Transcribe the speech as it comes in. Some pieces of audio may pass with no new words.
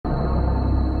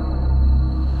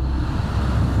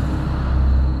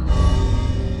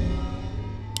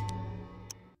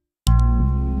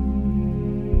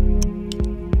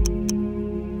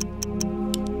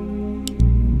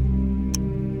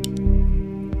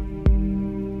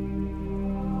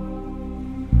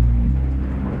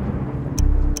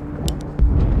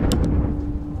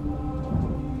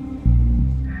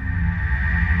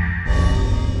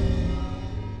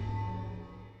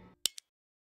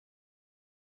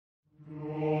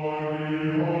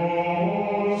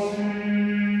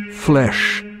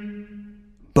flesh,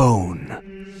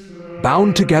 bone,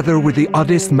 bound together with the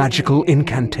oddest magical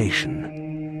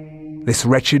incantation. This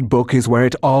wretched book is where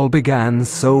it all began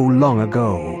so long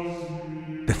ago,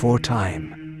 before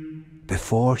time,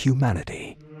 before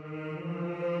humanity.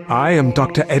 I am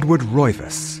Dr. Edward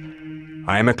Roivas.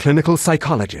 I am a clinical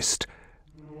psychologist.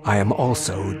 I am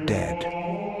also dead.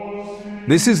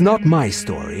 This is not my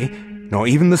story, nor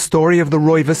even the story of the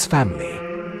Roivas family.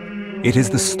 It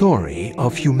is the story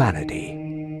of humanity.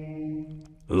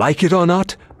 Like it or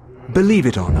not, believe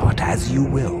it or not, as you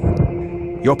will.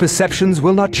 Your perceptions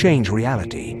will not change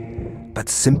reality, but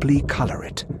simply color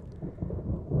it.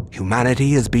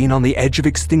 Humanity has been on the edge of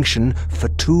extinction for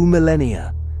 2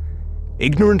 millennia,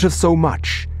 ignorant of so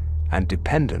much and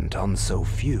dependent on so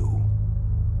few.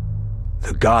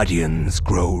 The Guardians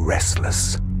grow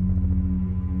restless.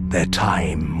 Their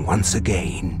time once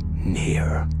again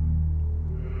near.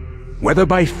 Whether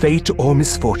by fate or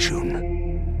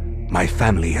misfortune, my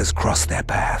family has crossed their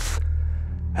path,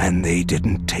 and they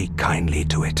didn't take kindly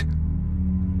to it.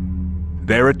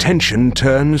 Their attention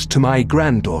turns to my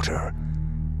granddaughter,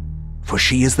 for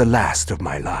she is the last of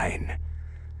my line,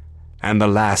 and the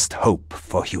last hope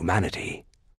for humanity.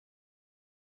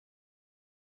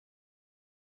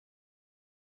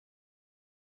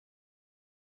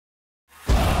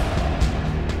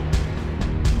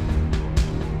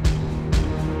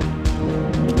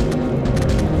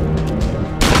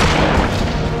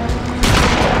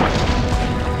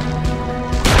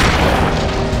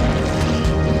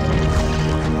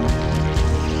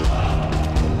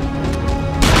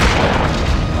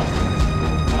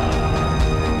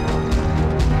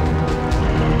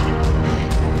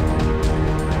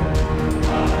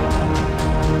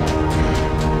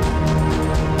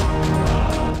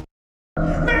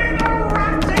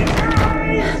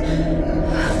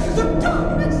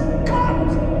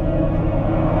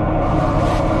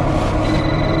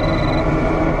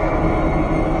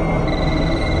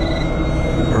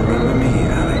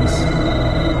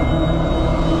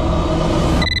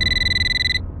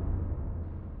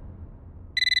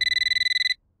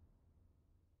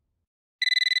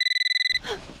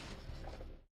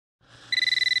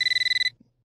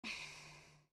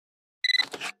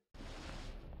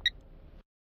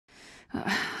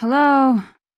 Hello?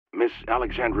 Miss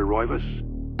Alexandra Roivas?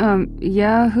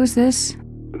 Yeah, who's this?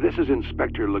 This is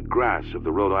Inspector LaGrasse of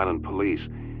the Rhode Island Police.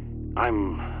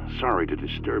 I'm sorry to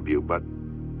disturb you, but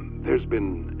there's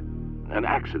been an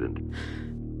accident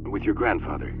with your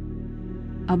grandfather.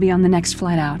 I'll be on the next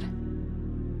flight out.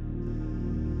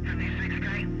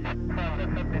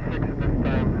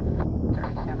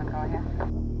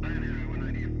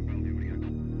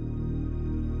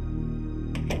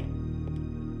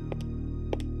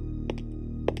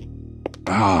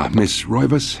 Ah, Miss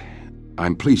Roivas.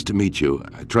 I'm pleased to meet you.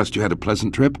 I trust you had a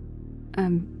pleasant trip?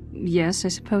 Yes, I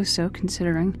suppose so,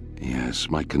 considering. Yes,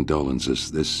 my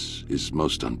condolences. This is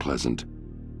most unpleasant.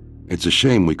 It's a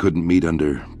shame we couldn't meet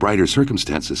under brighter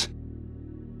circumstances.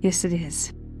 Yes, it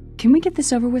is. Can we get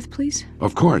this over with, please?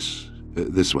 Of course.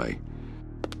 This way.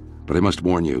 But I must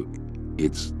warn you,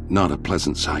 it's not a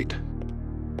pleasant sight.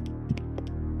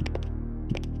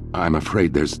 I'm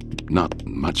afraid there's not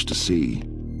much to see.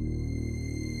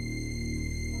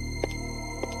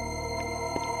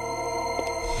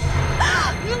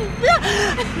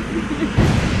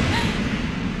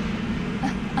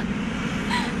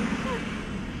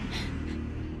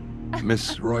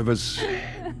 Miss Roivas,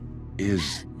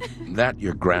 is that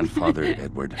your grandfather,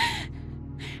 Edward?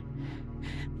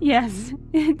 Yes,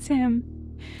 it's him.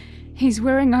 He's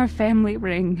wearing our family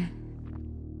ring.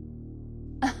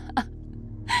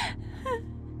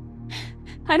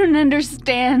 I don't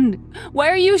understand. Why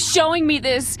are you showing me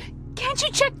this? Can't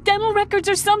you check dental records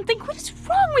or something? What is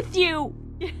wrong with you?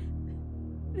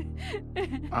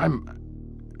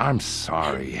 I'm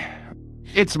sorry.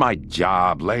 It's my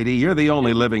job, lady. You're the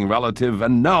only living relative,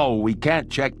 and no, we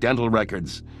can't check dental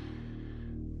records.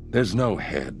 There's no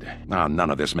head. None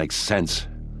of this makes sense.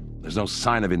 There's no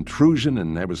sign of intrusion,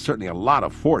 and there was certainly a lot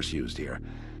of force used here.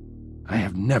 I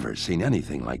have never seen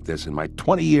anything like this in my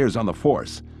 20 years on the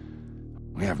force.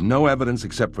 We have no evidence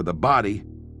except for the body,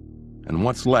 and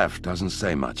what's left doesn't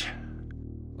say much.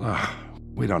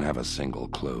 We don't have a single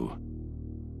clue.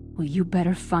 Well, you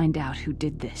better find out who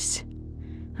did this.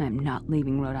 I'm not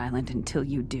leaving Rhode Island until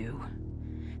you do.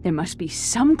 There must be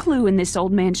some clue in this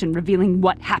old mansion revealing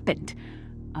what happened.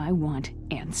 I want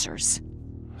answers.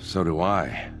 So do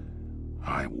I.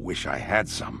 I wish I had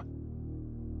some.